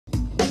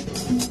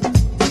It's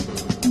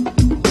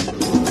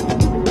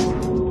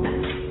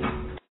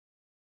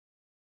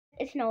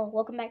Noah.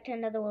 Welcome back to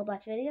another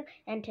Roblox video,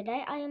 and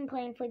today I am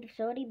playing Flee the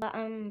Facility, but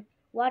I'm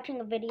watching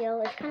a video.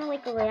 It's kind of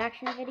like a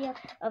reaction video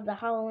of the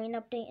Halloween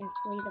update in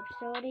Flee the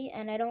Facility,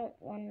 and I don't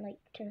want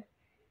to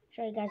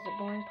show you guys the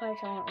boring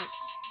parts. I want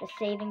the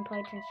saving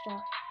parts and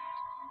stuff.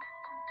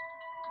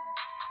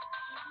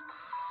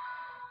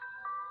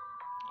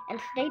 And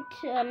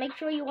make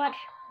sure you watch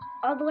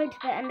all the way to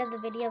the end of the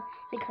video,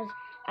 because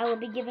I will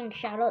be giving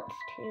shoutouts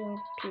to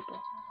people.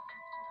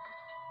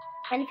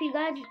 And if you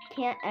guys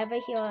can't ever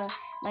hear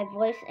my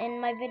voice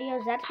in my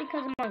videos, that's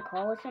because I'm on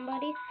call with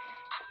somebody.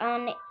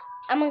 I'm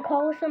on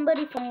call with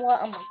somebody from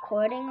what I'm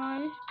recording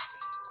on,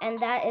 and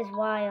that is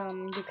why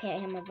you can't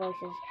hear my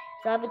voices.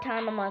 So every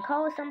time I'm on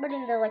call with somebody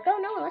and they're like, "Oh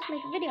no, let's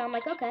make a video," I'm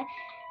like, "Okay,"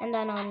 and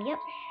then yep,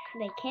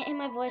 they can't hear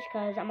my voice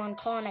because I'm on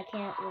call and I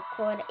can't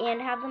record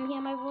and have them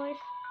hear my voice.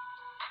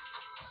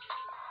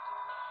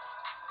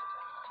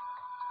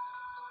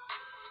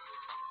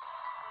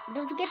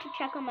 Don't forget to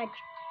check on my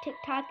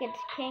TikTok. It's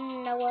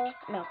King_Noah_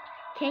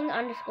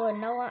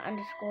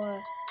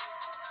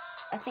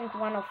 I think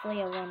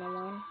 103 or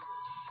 101.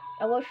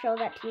 I will show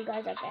that to you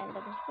guys at the end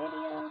of this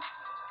video.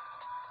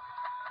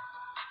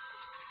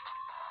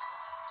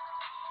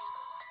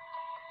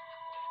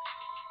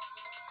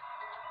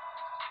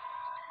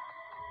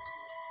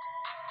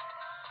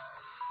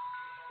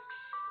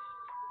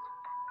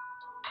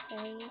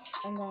 Okay,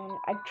 and then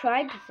I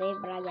tried to save,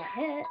 but I got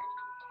hit.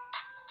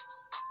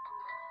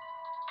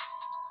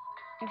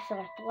 And so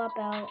I flop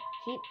out,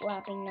 keep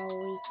flopping, no,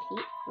 we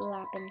keep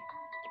flopping,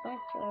 keep on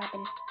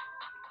flopping.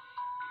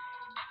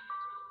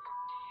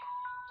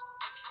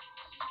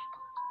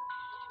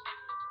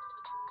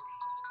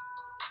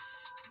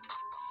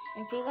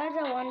 And if you guys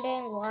are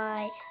wondering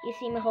why you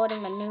see me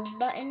holding the move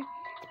button,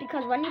 it's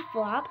because when you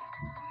flop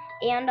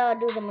and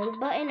do the move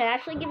button, it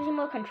actually gives you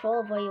more control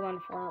of where you want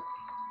to flop.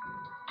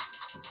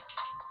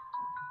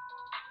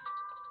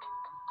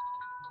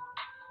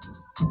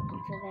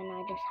 So then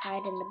I just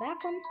hide in the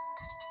bathroom.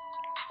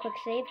 Quick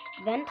save,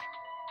 vent,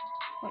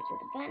 went through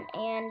the vent,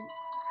 and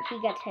he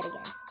gets hit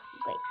again.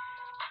 Great.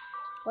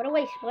 What a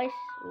waste, boys.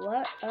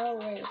 What a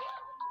waste.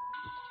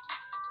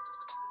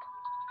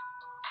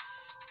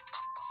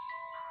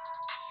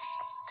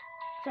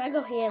 So I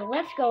go here,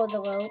 let's go with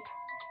the rope.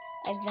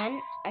 I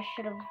vent, I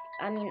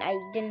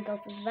didn't go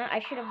through the vent. I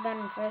should have been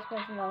in first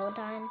person the whole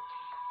time.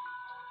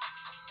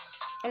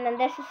 And then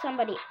this is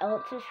somebody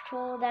else's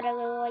troll that I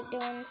really like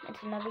doing.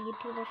 It's another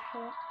YouTuber's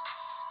troll.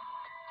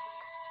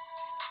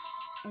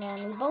 And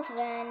then we both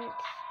vent.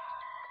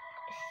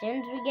 As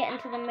soon as we get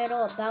into the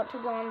middle, about to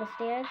go on the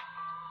stairs,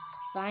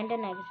 find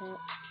an exit.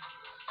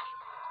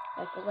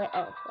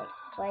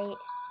 Wait.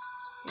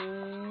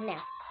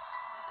 Now.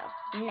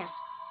 Oh, now.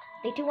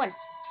 3, 2, 1.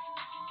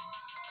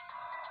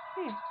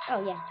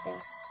 Oh, yeah,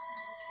 there.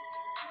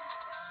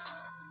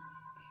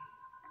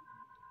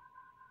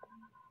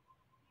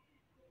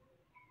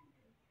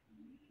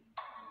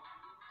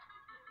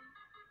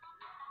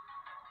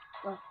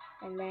 Well,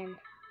 and then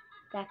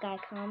that guy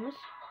comes.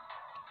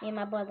 Me and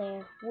my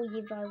brother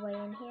weave our way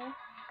in here.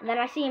 And then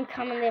I see him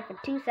come in there for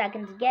 2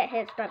 seconds, get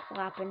hit, start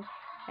flopping.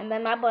 And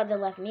then my brother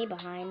left me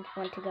behind,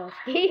 went to go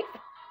escape.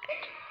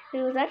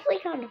 It was actually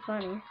kind of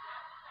funny.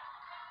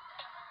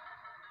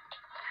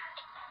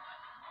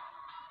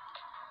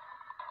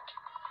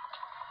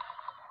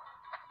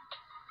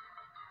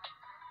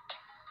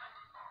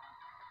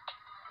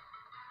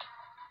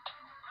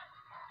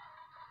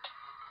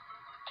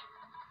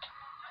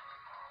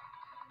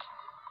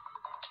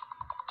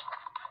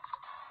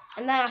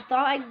 And then I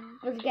thought I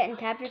was getting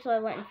captured, so I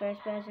went in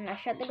first person. I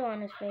shut the door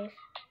on his face.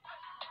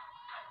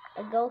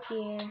 I go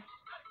here.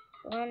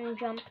 Run,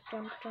 jump.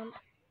 Go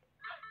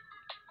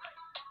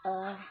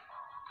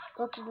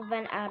through the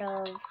vent out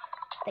of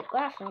the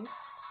glass room.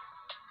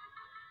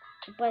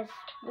 But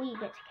we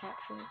get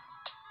captured.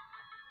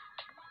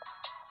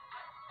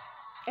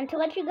 And to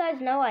let you guys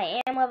know,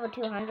 I am level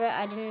 200.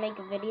 I didn't make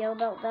a video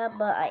about that,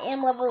 but I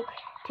am level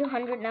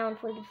 200 now in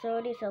Flee the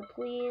Facility, so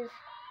please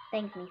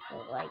thank me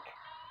for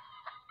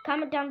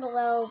comment down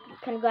below,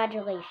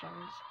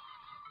 congratulations,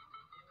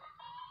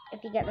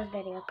 if you get this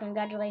video.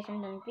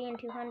 Congratulations on being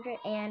 200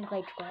 and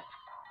Rage Quit.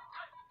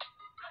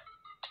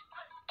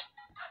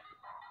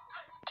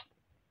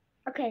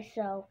 Okay,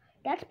 so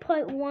that's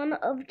part 1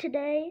 of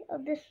today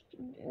of this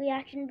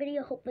reaction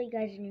video. Hopefully you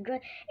guys enjoy.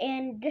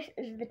 And this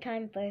is the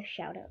time for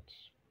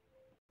shoutouts.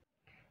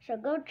 So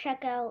go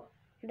check out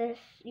this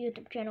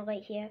YouTube channel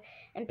right here.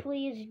 And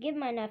please give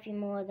my nephew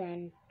more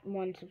than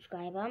 1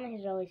 subscriber. I'm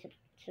his only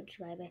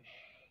subscriber.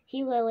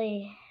 He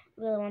really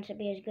wants to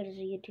be as good as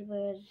a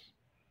YouTuber, as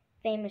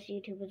famous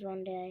YouTubers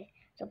one day.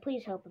 So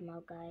please help him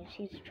out, guys.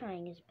 He's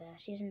trying his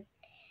best. He's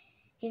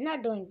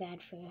not doing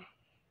bad for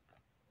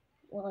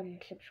 1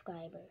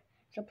 subscriber.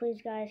 So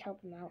please, guys,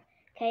 help him out.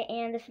 Okay,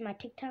 and this is my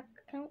TikTok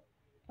account,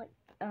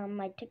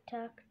 my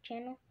TikTok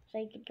channel. So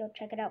you could go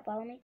check it out,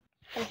 follow me.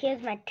 And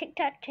here's my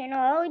TikTok channel.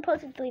 I only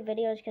posted 3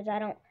 videos because I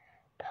don't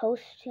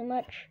post too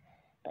much.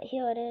 But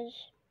here it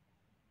is.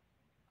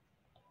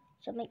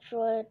 So make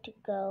sure to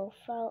go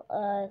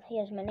follow,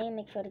 here's my name,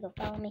 make sure to go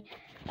follow me.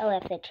 I'll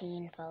have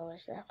 13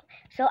 followers though.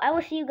 So I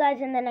will see you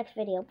guys in the next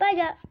video. Bye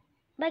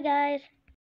guys.